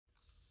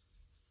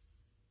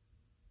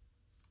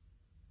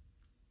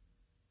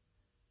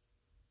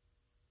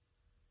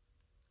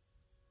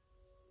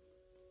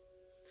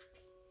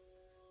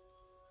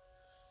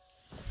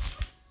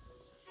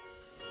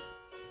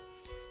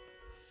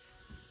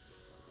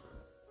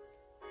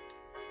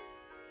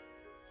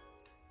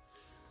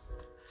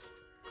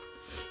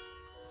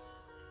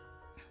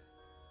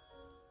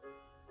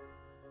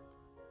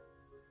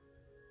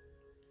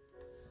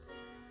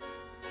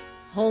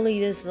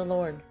Holy is the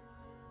Lord,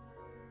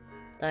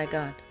 thy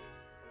God.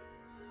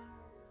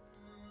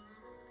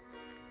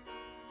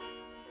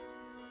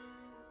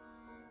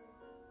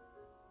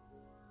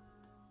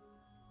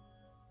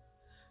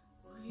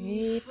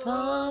 We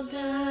fall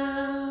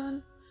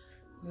down,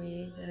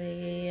 we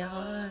lay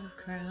our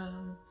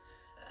crowns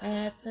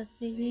at the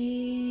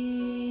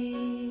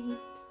feet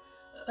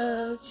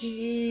of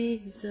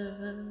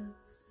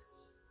Jesus.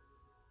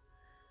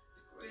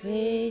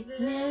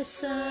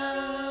 Greatness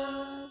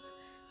of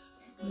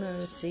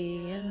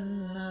mercy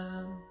and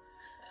love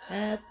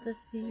at the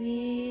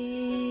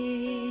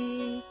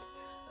feet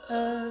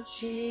of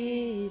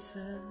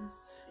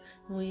Jesus.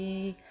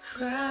 We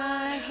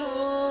cry,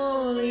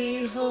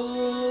 holy,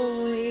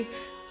 holy,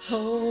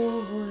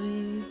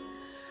 holy.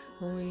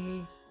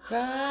 We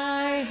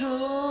cry,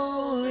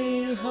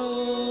 holy,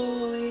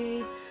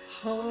 holy,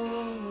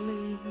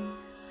 holy.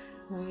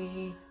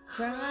 We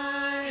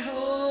cry,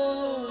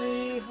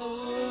 holy,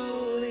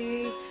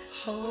 holy,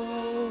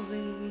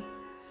 holy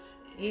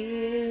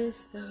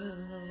is the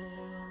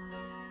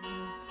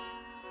Lord.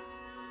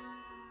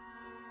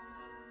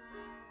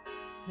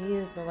 He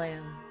is the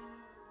Lamb,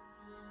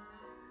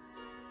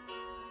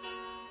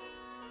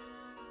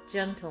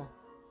 gentle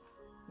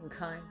and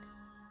kind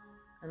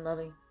and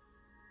loving.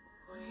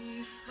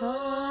 We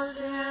fall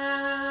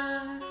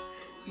down,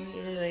 we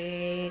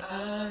lay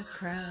our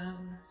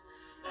crowns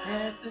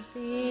at the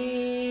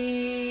feet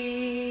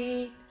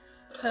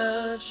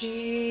of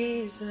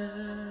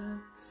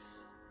Jesus.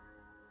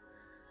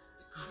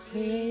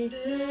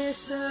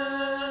 Greatness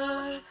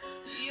of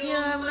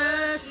your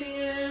mercy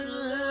and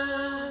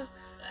love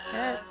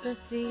at the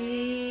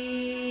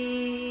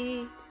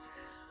feet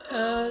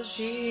of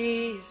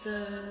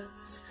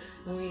Jesus.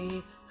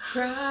 We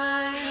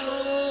cry,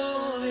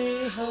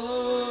 holy,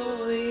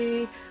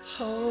 holy,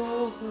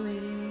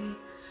 holy.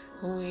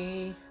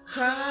 We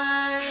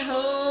cry,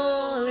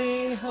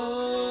 holy,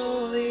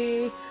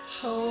 holy,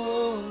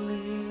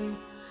 holy.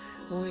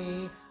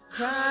 We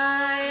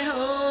cry,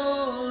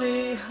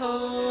 holy,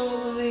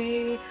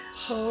 holy,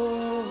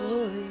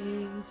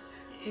 holy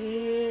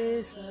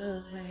is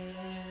the Lamb.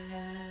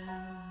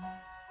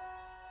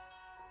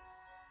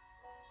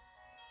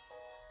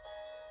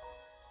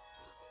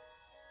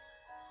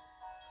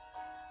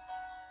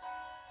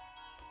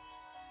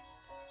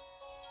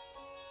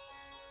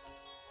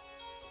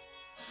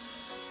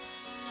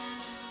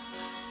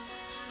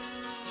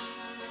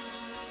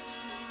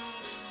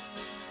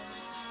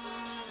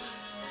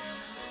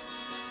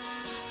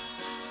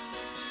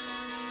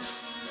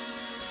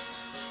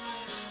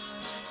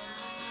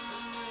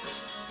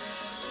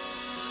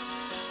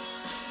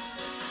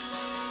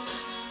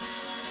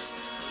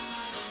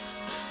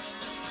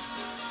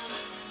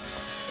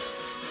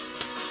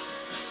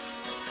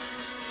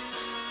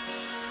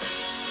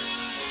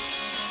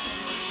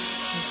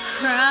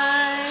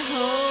 Cry,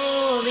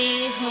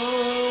 holy,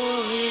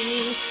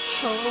 holy,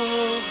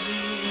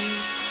 holy.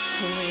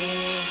 We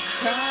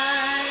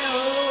cry,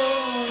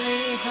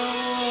 holy,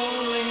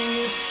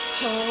 holy,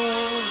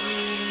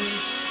 holy.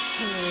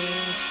 We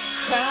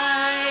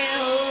cry,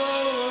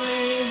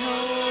 holy,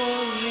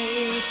 holy,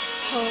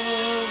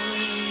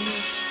 holy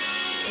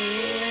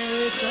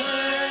is the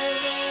Lamb.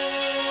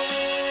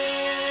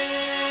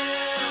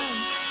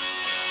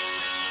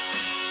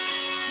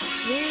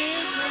 We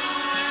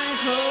cry,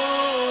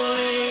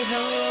 holy,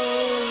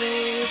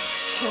 holy,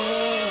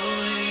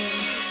 holy.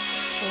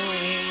 We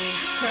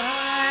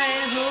cry,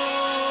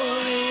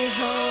 holy,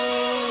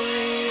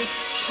 holy,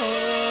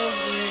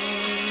 holy.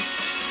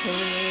 We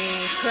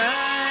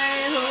cry,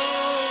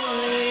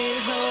 holy,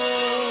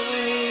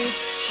 holy,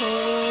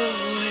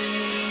 holy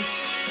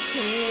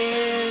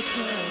is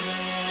the Lamb.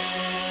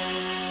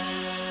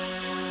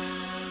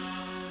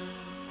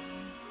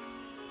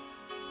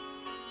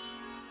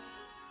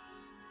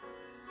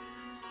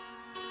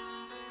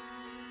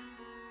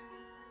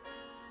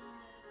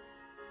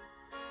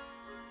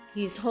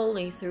 He's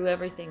holy through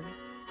everything.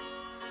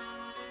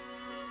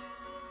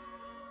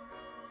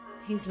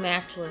 He's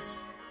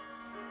matchless.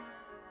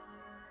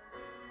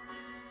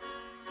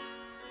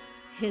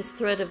 His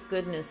thread of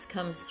goodness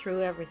comes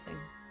through everything.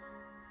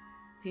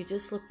 If you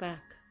just look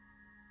back.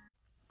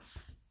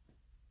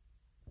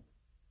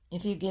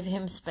 If you give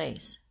him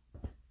space,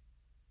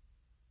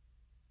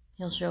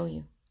 he'll show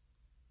you.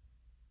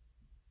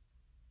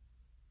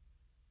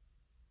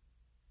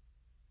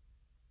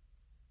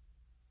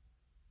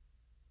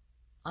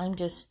 I'm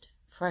just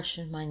fresh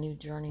in my new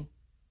journey.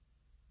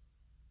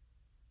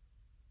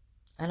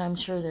 And I'm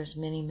sure there's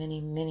many,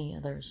 many, many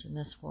others in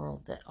this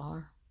world that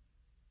are.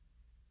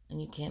 And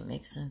you can't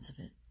make sense of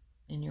it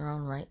in your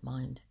own right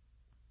mind.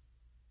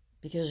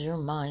 Because your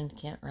mind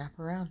can't wrap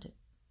around it.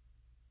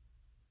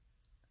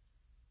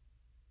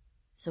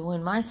 So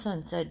when my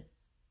son said,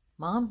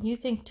 "Mom, you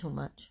think too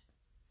much,"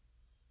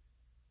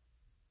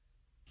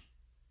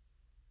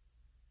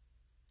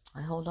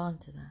 I hold on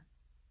to that.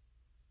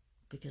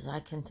 Because I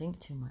can think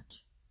too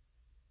much.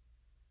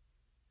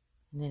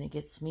 And then it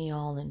gets me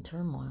all in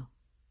turmoil.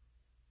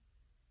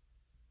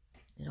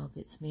 It all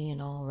gets me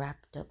all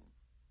wrapped up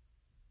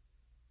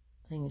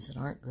things that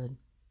aren't good.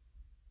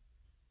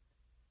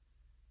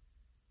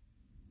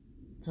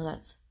 So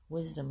that's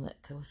wisdom that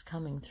was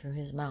coming through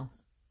his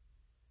mouth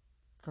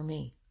for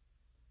me.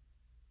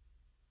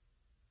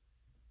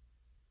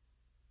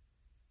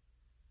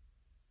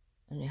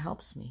 And it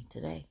helps me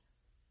today.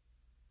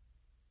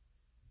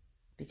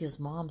 Because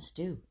moms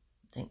do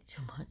think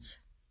too much.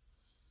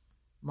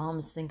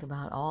 Moms think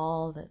about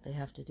all that they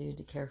have to do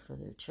to care for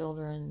their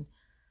children,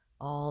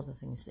 all the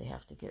things they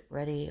have to get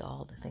ready,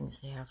 all the things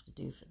they have to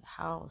do for the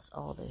house,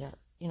 all they have,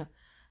 they're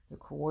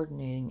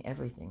coordinating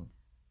everything.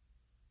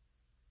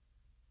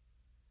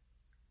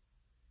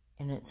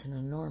 And it's an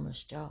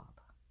enormous job.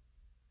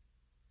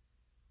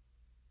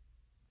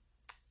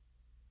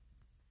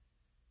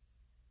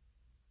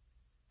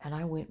 And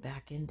I went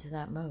back into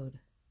that mode,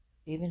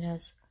 even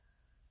as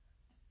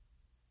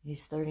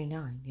he's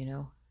 39,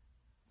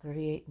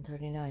 38 and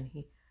 39.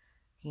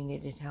 He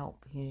needed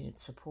help. He needed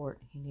support.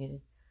 He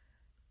needed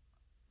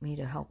me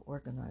to help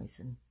organize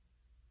and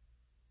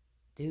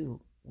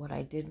do what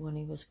I did when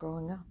he was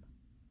growing up.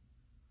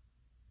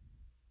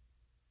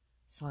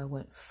 So I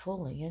went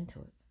fully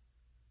into it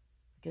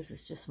because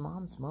it's just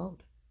mom's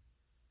mode.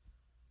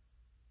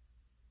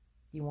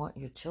 You want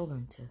your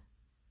children to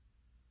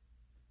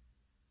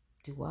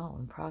do well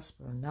and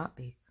prosper and not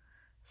be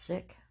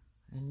sick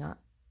and not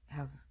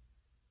have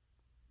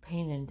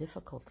pain and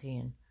difficulty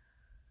and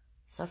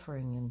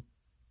suffering, and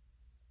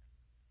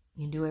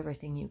you do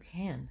everything you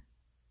can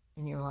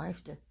in your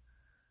life to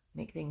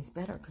make things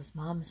better, because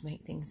moms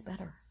make things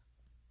better.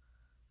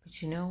 But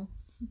he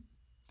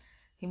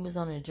was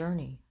on a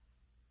journey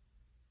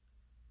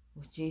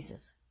with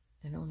Jesus,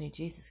 and only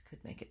Jesus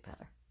could make it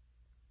better.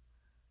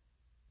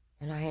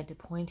 And I had to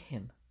point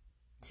him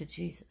to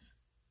Jesus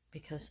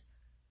because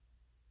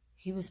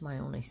he was my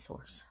only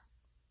source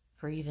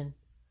for even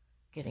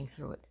getting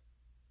through it.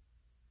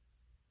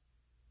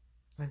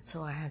 And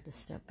so I had to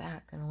step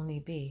back and only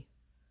be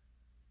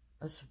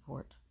a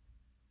support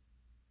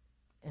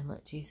and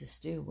let Jesus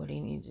do what he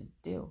needed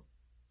to do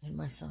in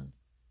my son.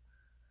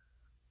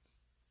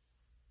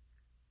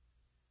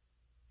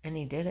 And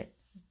he did it.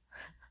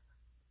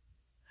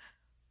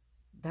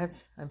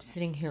 I'm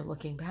sitting here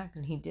looking back,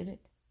 and he did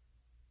it.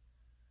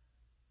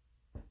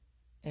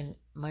 And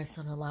my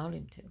son allowed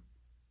him to.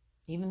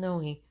 Even though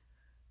he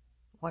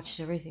watched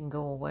everything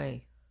go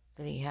away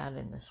that he had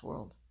in this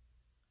world,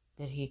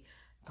 that he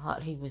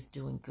thought he was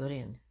doing good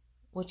in,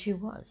 which he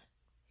was.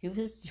 He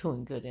was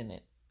doing good in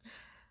it.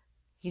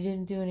 He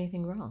didn't do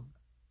anything wrong.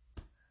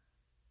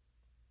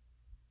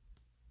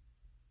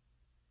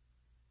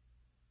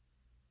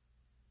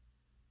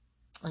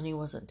 And he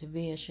wasn't to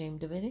be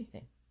ashamed of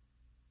anything,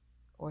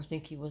 or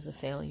think he was a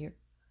failure,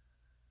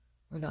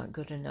 or not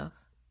good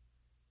enough.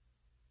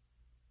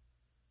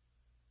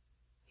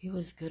 He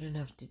was good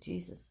enough to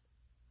Jesus.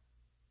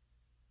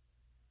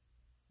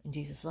 And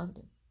Jesus loved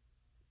him.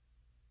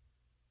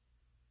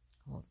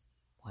 Well,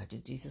 why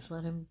did Jesus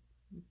let him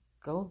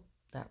go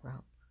that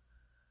route?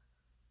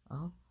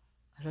 Oh,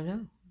 I don't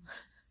know.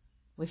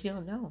 We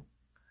don't know.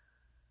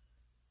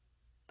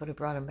 But it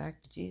brought him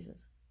back to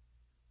Jesus.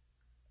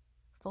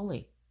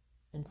 Fully,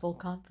 in full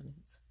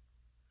confidence.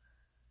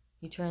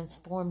 He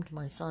transformed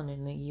my son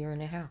in a year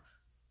and a half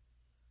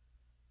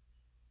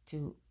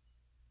to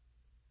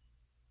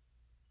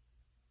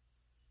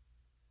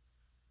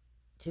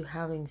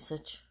having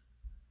such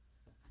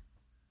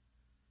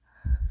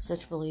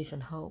belief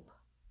and hope.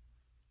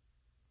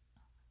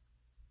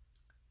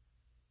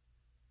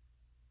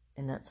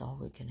 And that's all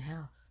we can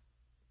have.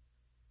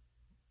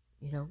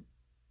 Each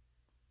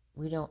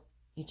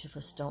of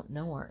us don't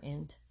know our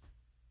end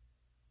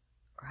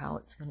or how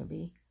it's going to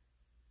be.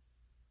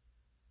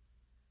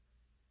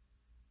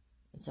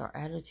 It's our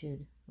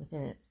attitude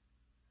within it,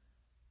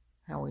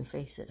 how we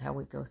face it, how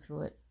we go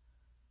through it,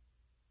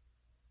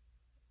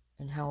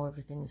 and how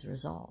everything's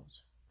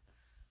resolved.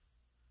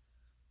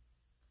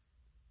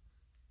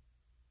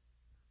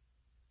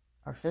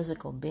 Our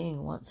physical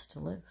being wants to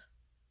live.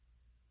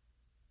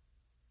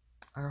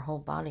 Our whole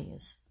body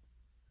is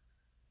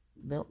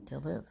built to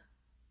live,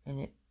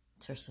 and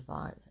to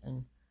survive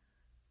and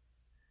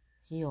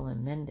heal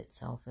and mend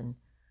itself, and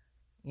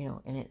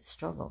and it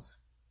struggles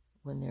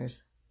when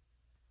there's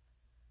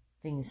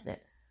things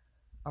that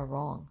are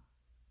wrong,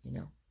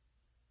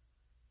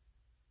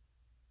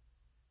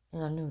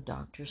 And I know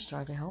doctors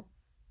try to help,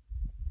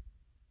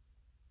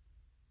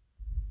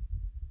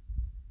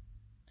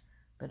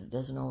 but it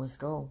doesn't always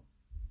go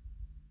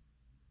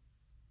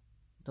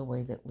the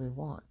way that we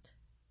want.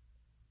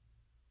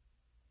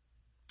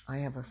 I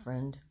have a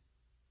friend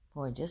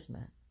who I just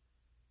met.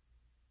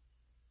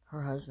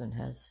 Her husband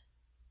has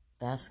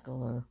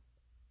vascular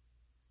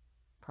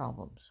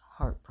problems,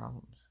 heart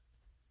problems,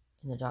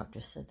 and the doctor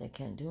said they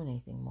can't do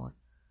anything more.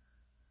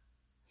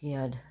 He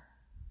had,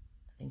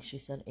 I think she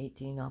said,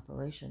 18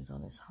 operations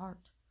on his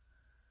heart,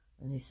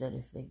 and they said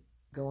if they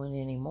go in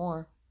any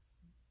more,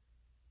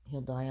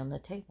 he'll die on the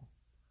table.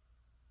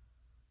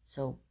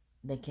 So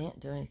they can't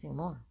do anything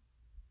more,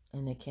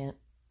 and they can't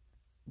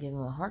give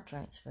him a heart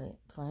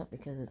transplant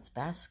because it's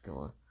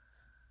vascular.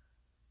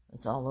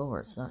 It's all over.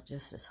 It's not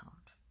just his heart.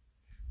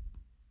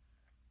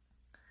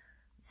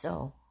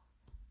 So,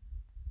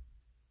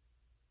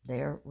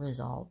 they're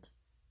resolved.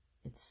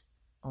 It's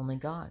only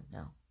God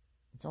now.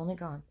 It's only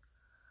God.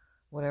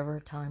 Whatever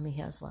time he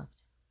has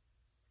left.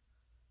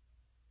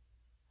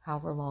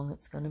 However long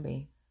it's going to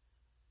be.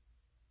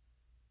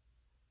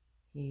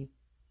 He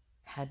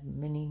had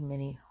many,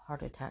 many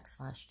heart attacks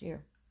last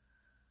year.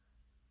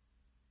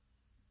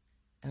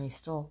 And he's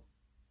still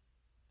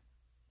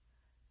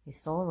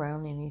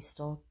around, and he's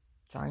still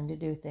trying to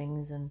do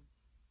things, and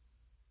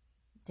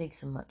it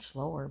takes him much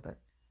slower, but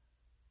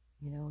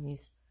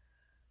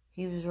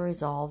he was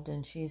resolved,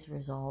 and she's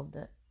resolved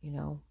that,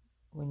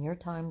 when your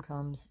time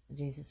comes,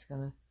 Jesus is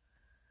going to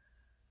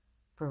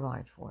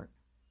provide for it.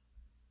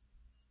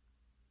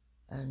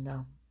 And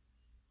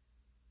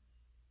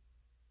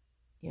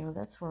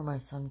that's where my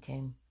son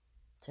came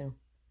to.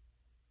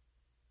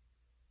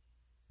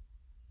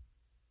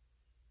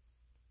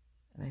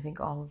 And I think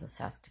all of us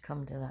have to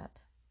come to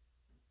that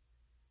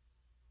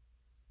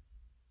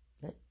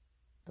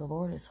the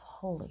Lord is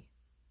holy,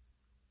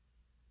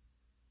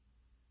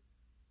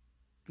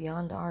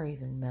 beyond our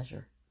even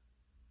measure,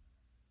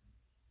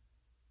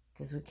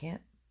 because we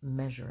can't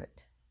measure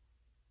it.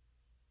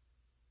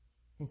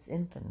 It's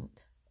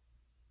infinite.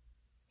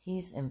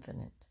 He's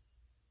infinite.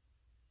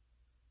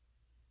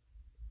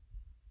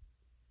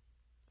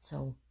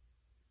 So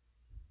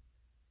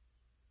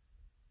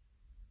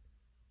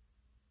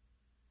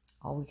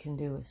all we can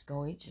do is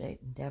go each day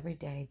and every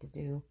day to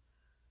do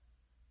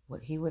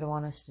what he would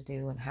want us to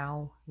do and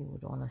how he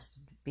would want us to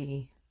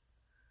be,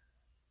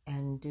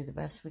 and do the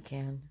best we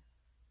can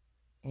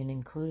and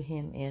include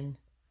him in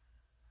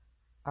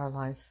our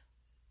life,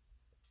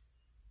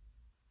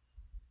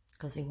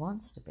 because he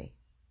wants to be.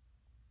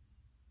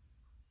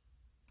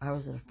 I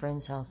was at a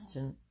friend's house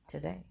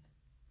today,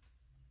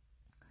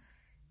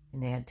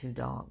 and they had 2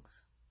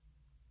 dogs,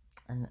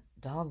 and the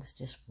dogs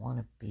just want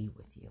to be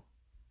with you.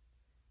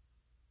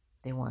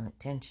 They want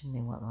attention.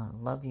 They want to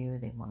love you.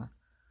 They want to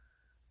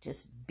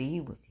just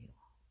be with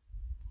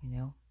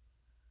you.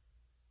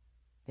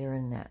 They're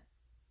in that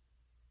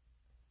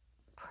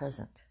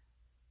present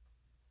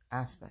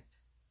aspect.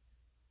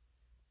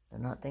 They're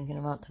not thinking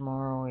about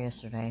tomorrow or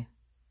yesterday.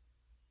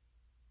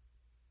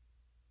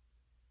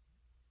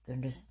 They're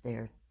just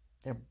there.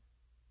 Their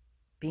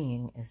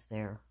being is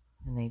there,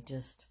 and they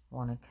just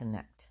want to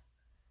connect.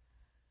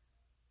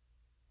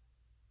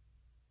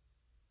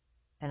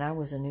 And I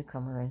was a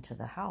newcomer into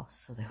the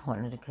house, so they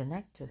wanted to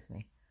connect with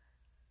me.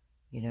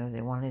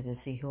 They wanted to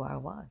see who I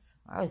was.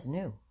 I was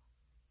new.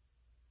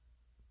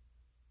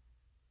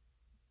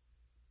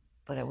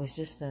 But it was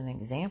just an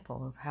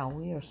example of how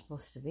we are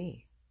supposed to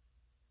be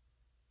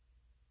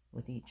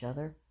with each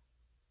other,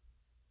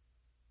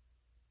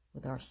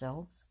 with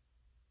ourselves.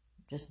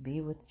 Just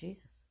be with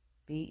Jesus.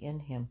 Be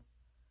in him.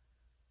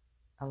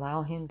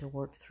 Allow him to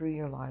work through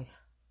your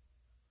life,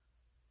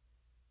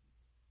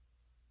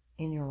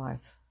 in your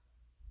life.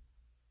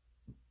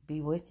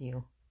 Be with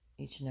you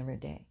each and every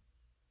day.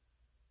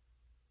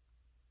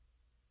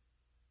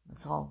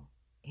 That's all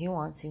he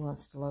wants. He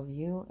wants to love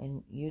you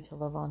and you to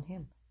love on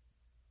him.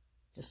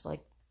 Just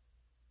like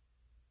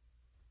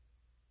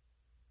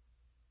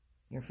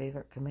your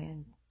favorite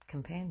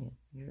companion,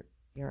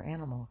 your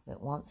animal that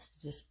wants to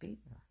just be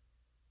there.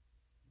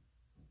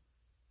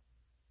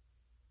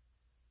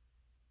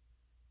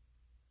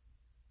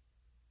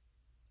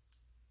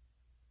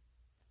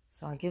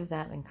 So I give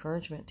that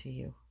encouragement to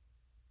you,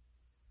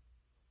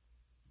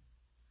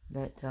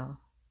 that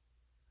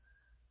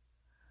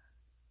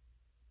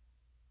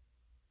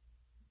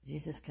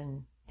Jesus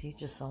can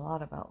teach us a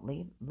lot about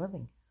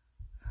living.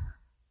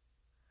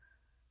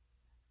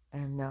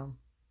 And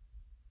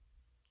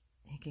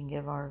he can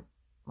give our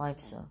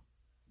lives a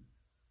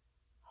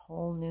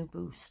whole new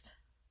boost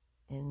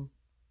in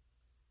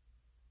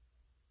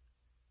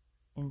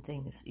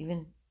things,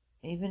 even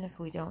if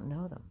we don't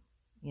know them,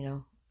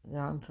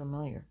 they're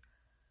unfamiliar,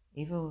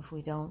 even if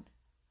we don't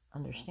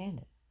understand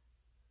it.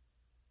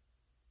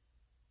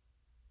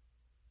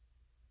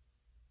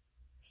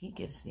 He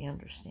gives the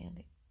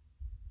understanding.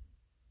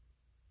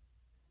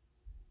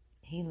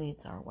 He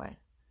leads our way.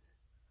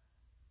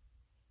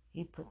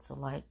 He puts a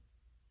light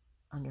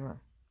under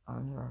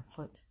our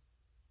foot,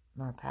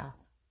 in our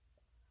path.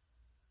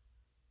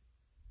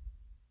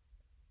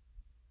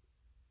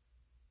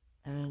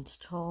 And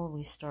until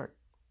we start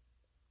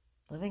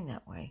living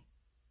that way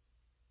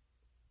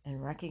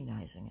and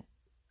recognizing it,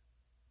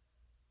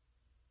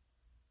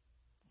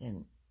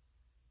 then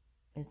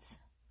it's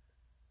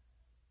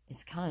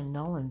kind of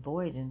null and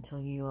void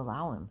until you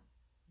allow him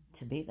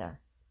to be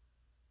there.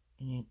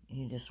 And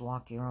you just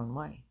walk your own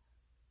way.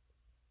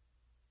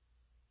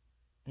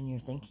 And you're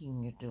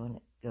thinking you're doing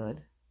it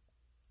good.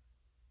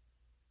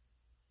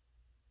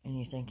 And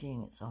you're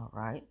thinking it's all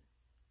right.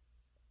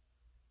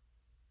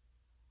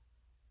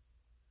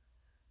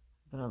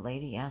 But a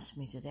lady asked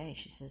me today,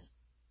 she says,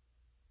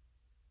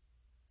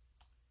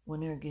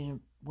 when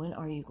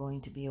are you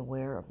going to be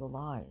aware of the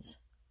lies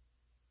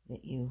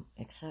that you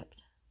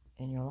accept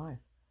in your life?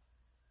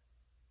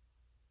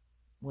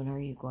 When are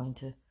you going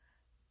to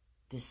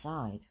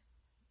decide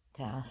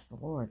to ask the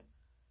Lord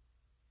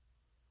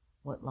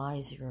what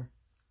lies you're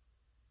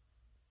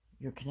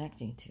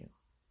connecting to?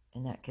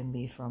 And that can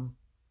be from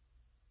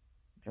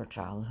your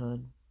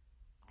childhood,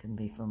 it can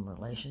be from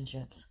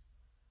relationships,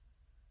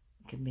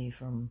 it can be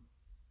from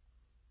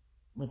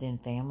within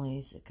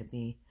families, it could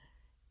be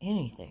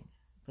anything.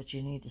 But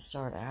you need to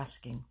start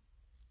asking,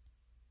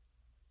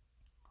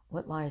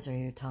 what lies are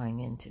you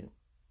tying into?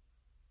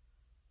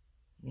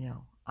 You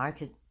know, I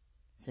could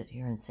sit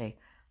here and say,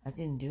 I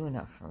didn't do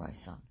enough for my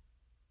son,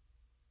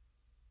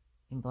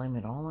 and blame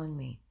it all on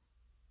me.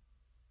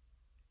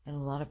 And a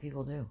lot of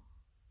people do.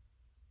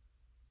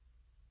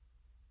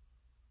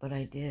 But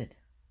I did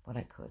what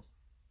I could.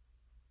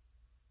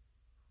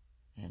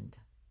 And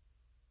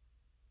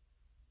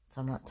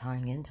so I'm not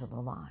tying into the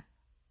lie.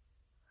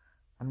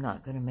 I'm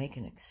not going to make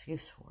an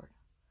excuse for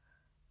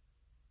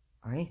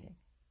it or anything.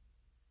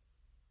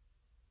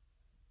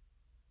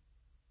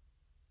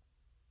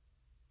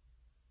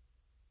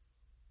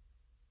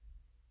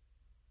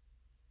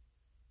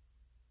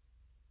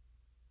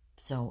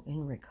 So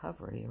in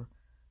recovery or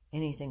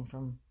anything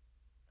from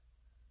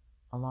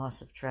a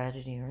loss of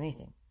tragedy or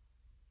anything,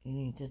 you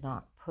need to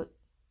not put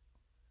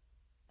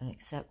and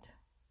accept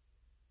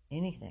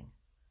anything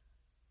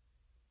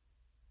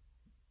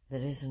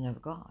that isn't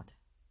of God.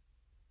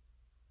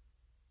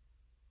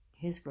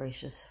 His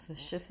grace is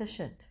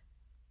sufficient.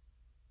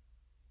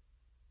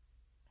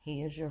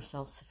 He is your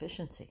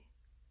self-sufficiency.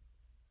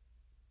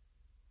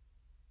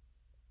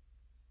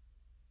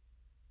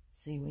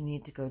 So we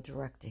need to go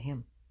direct to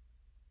Him.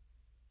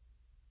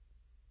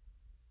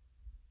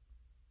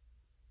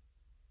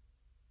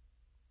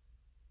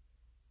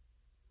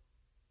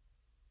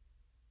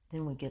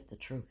 Then we get the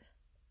truth.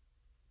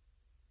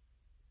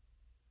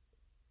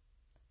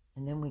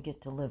 And then we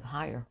get to live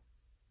higher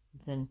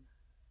than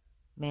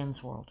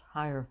man's world,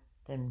 higher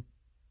than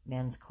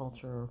man's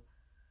culture or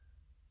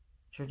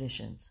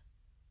traditions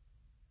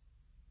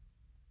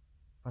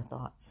or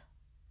thoughts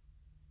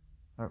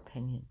or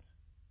opinions.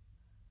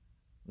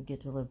 We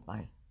get to live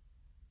by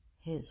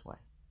His way.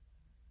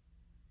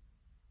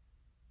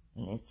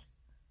 And it's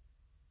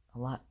a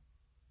lot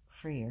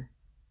freer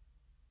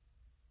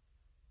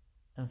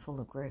and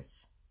full of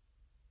grace.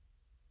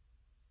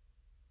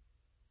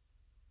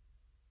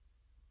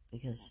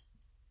 Because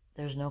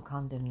there's no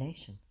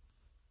condemnation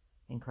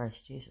in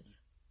Christ Jesus.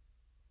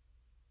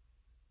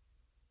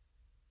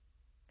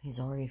 He's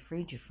already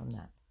freed you from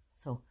that.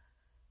 So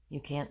you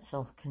can't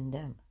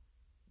self-condemn.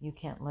 You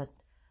can't let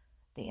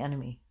the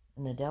enemy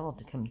and the devil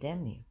to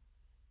condemn you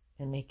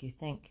and make you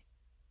think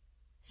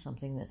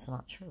something that's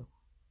not true.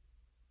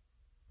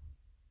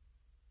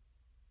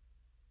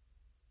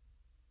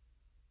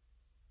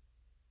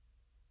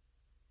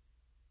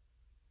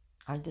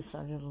 I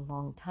decided a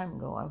long time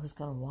ago I was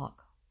going to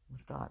walk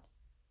with God.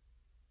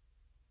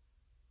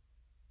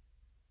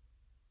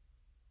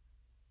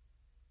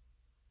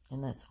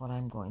 And that's what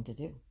I'm going to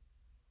do,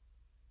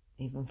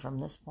 even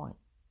from this point.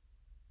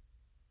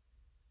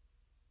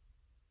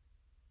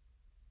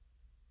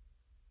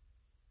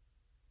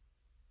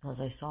 Because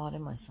I saw it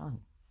in my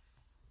son.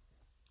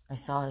 I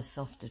saw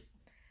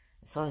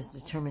his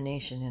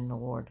determination in the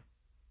Lord,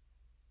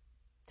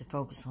 to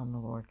focus on the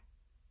Lord,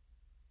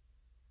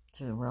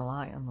 to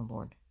rely on the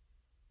Lord.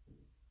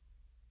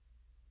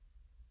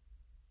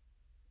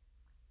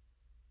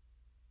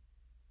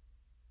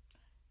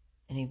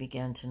 And he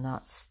began to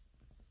not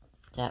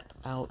step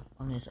out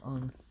on his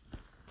own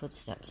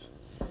footsteps.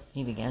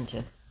 He began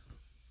to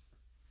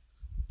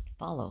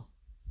follow.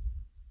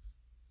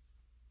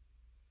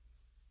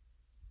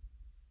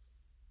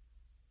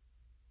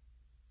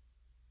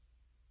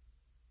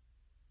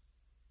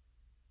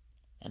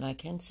 And I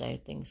can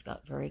say things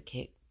got very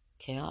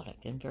chaotic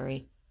and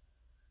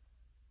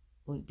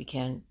we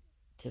began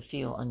to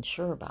feel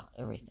unsure about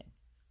everything.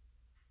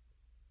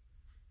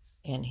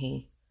 And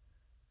he,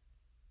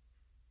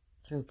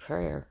 through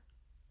prayer,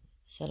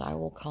 said, I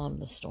will calm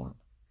the storm.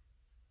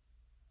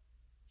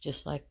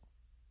 Just like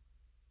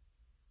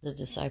the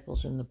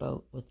disciples in the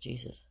boat with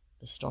Jesus.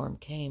 The storm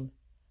came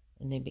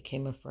and they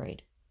became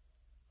afraid,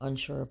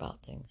 unsure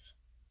about things,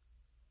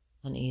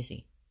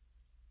 uneasy.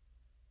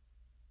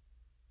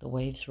 The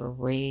waves were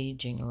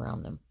raging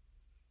around them.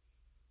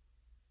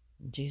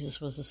 Jesus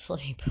was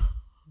asleep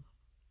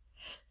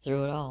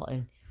through it all,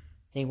 and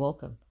they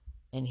woke him,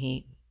 and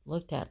he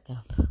looked at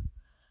them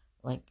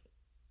like,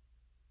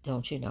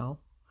 don't you know?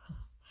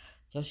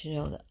 Don't you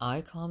know that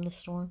I calm the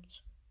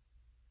storms?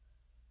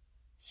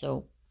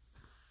 So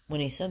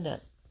when he said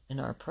that in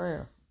our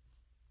prayer,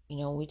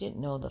 we didn't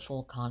know the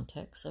full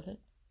context of it.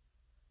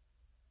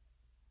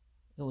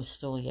 It was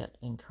still yet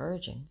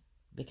encouraging,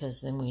 because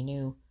then we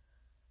knew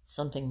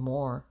something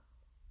more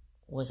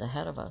was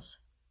ahead of us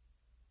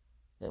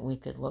that we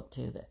could look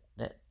to,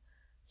 that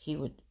he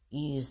would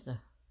ease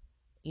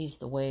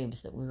the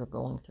waves that we were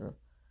going through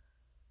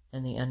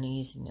and the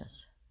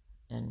uneasiness,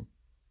 and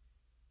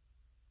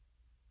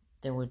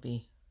there would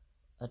be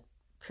a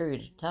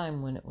period of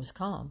time when it was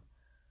calm.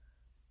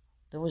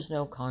 There was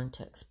no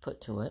context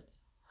put to it.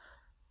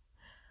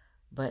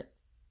 But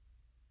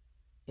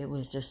it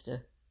was just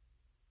a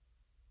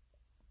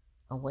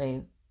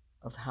way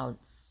of how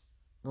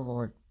the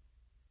Lord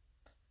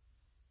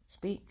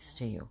speaks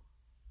to you.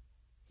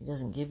 He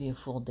doesn't give you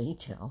full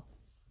detail.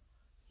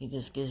 He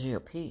just gives you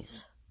a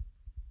piece.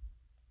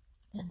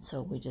 And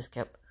so we just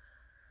kept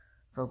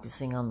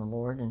focusing on the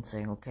Lord and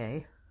saying,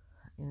 okay.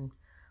 And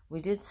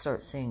we did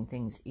start seeing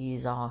things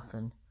ease off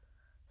and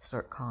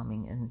start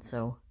calming. And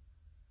so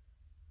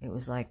it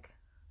was like,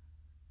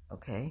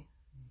 okay,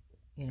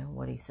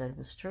 what he said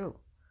was true.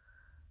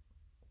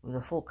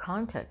 The full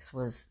context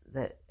was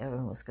that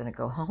Evan was going to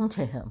go home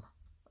to him.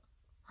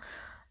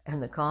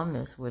 And the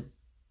calmness would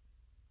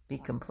be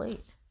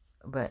complete.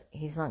 But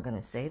he's not going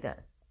to say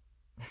that.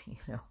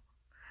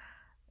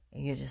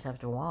 You just have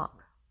to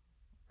walk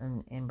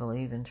and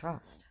believe and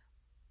trust.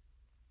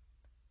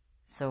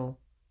 So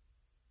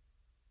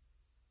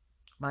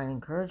my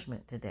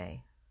encouragement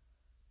today,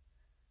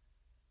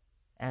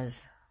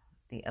 as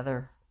the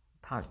other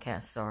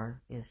podcasts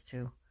are, is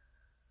to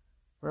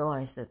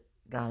realize that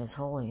God is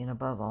holy and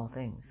above all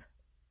things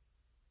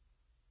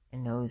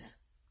and knows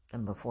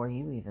them before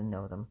you even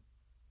know them.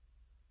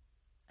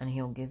 And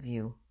he'll give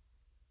you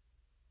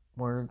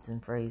words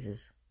and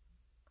phrases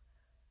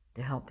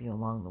to help you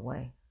along the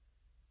way.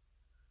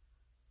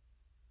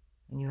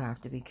 And you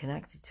have to be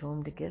connected to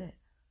him to get it.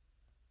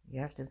 You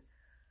have to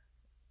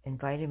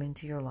invite him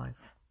into your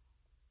life.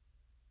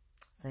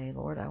 Say,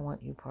 Lord, I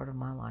want you part of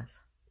my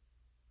life.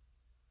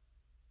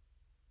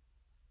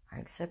 I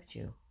accept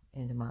you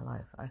into my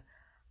life.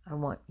 I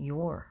want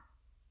your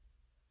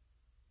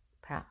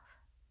path,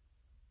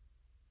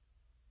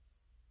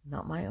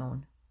 not my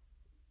own.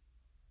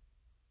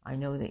 I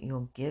know that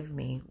you'll give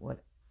me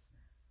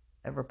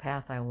whatever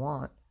path I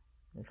want.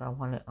 If I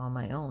want it on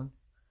my own,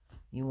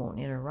 you won't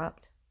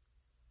interrupt.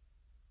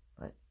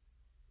 But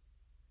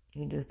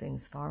you do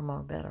things far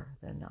more better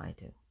than I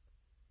do.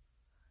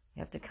 You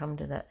have to come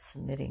to that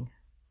submitting.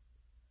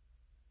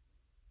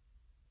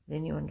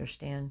 Then you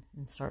understand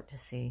and start to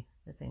see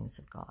the things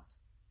of God.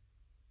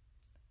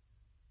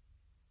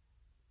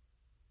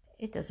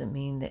 It doesn't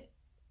mean that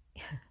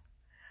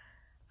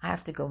I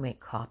have to go make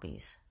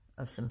copies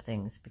of some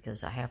things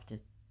because I have to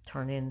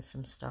turn in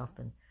some stuff.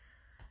 And,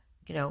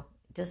 it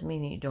doesn't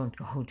mean that you don't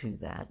go do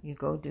that. You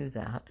go do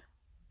that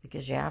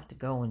because you have to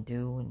go and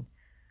do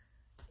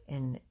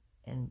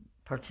and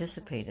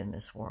participate in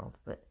this world.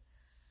 But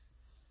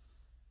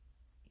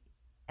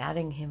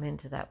adding him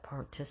into that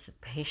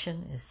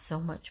participation is so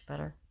much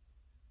better.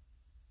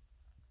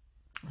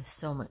 It's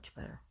so much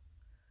better.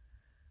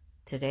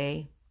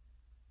 Today,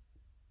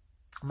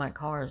 my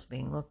car is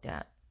being looked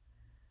at.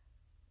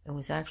 It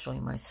was actually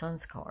my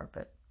son's car,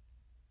 but,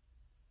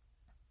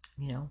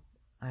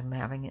 I'm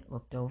having it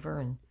looked over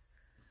and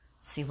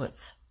see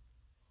what's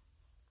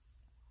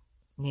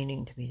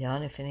needing to be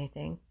done, if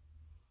anything.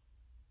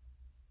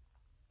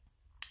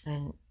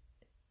 And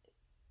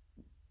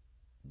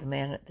the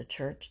man at the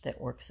church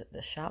that works at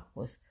the shop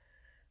was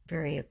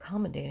very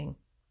accommodating.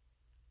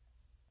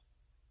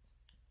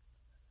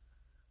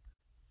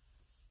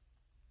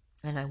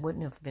 And I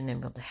wouldn't have been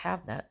able to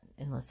have that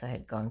unless I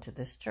had gone to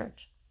this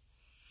church.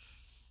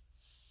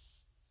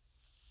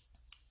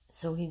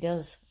 So he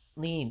does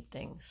lead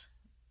things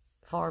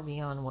far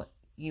beyond what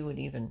you would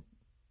even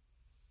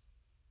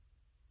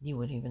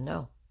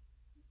know.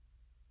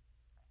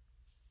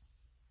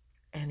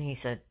 And he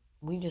said,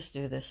 we just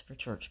do this for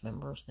church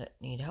members that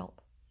need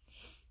help.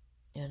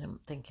 And I'm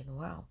thinking,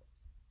 wow.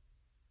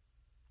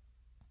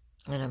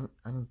 And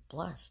I'm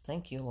blessed.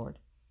 Thank you, Lord.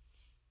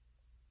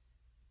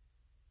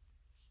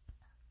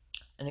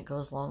 And it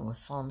goes along with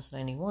Psalms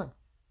 91.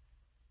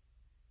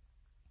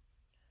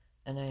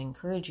 And I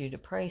encourage you to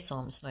pray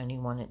Psalms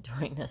 91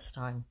 during this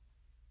time,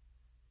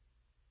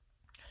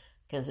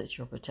 because it's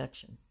your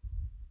protection.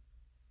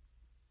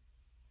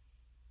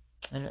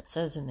 And it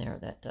says in there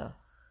that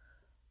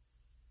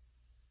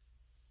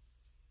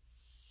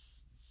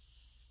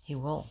he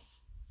will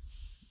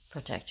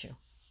protect you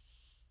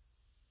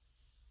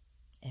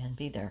and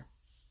be there.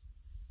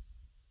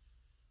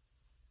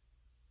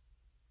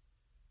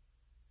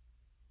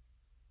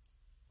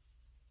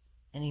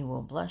 And he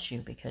will bless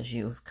you because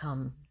you have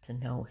come to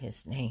know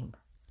his name.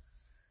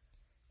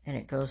 And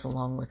it goes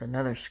along with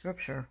another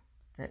scripture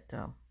that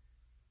I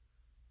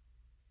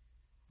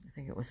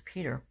think it was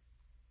Peter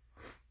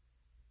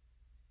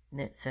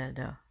that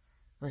said,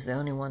 was the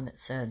only one that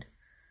said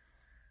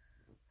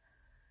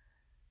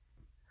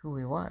who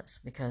he was,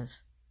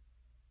 because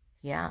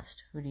he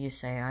asked, who do you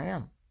say I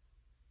am?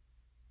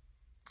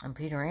 And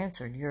Peter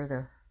answered, you're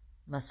the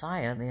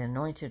Messiah, the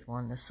anointed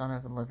one, the Son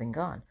of the living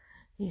God.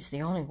 He's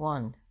the only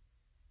one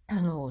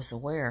who was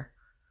aware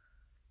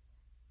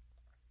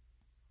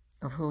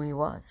of who he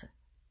was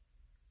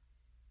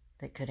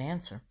that could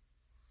answer.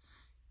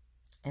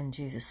 And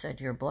Jesus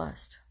said, you're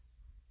blessed.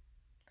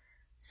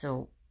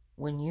 So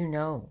when you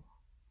know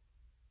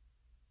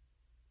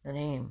the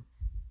name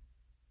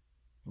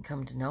and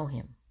come to know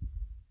him,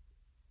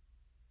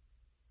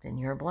 then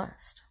you're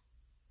blessed,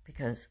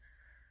 because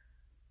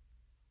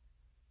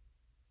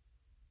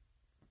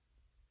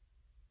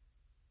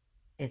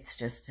it's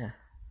just an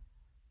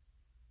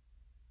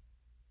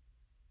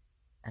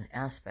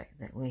aspect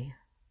that we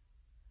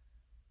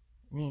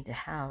need to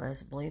have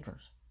as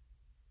believers.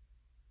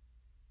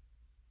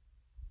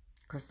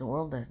 Because the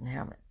world doesn't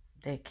have it.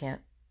 They can't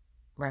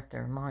wrap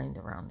their mind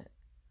around it.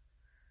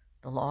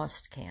 The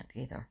lost can't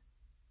either.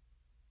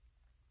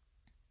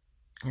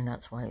 And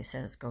that's why he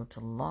says, go to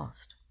the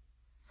lost.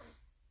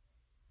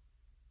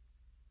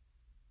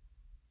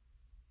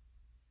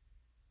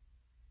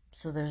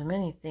 So there's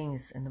many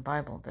things in the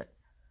Bible that,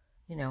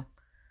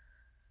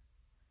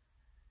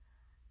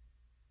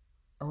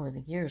 over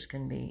the years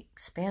can be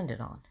expanded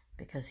on,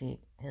 because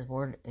his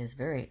word is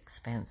very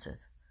expansive.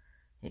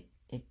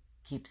 It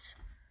keeps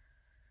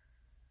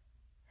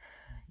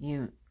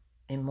you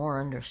in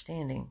more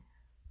understanding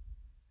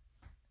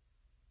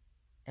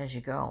as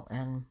you go,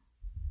 and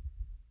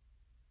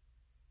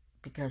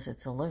because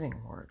it's a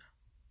living word.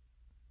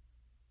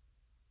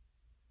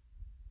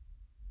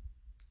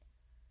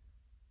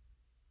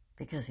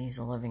 Because he's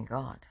a living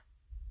God.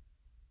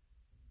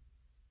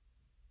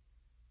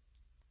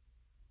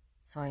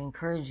 So I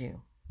encourage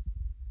you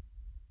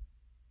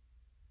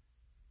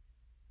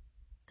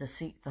to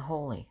seek the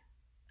holy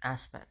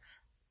aspects,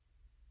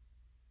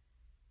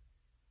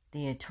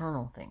 the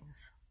eternal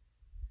things,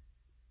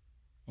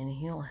 and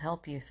he'll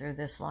help you through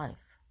this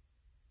life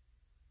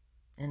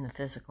in the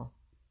physical.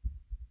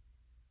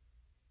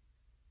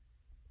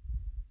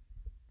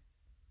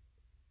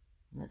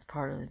 That's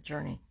part of the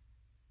journey.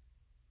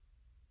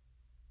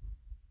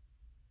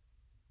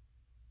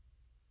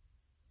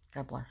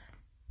 God bless.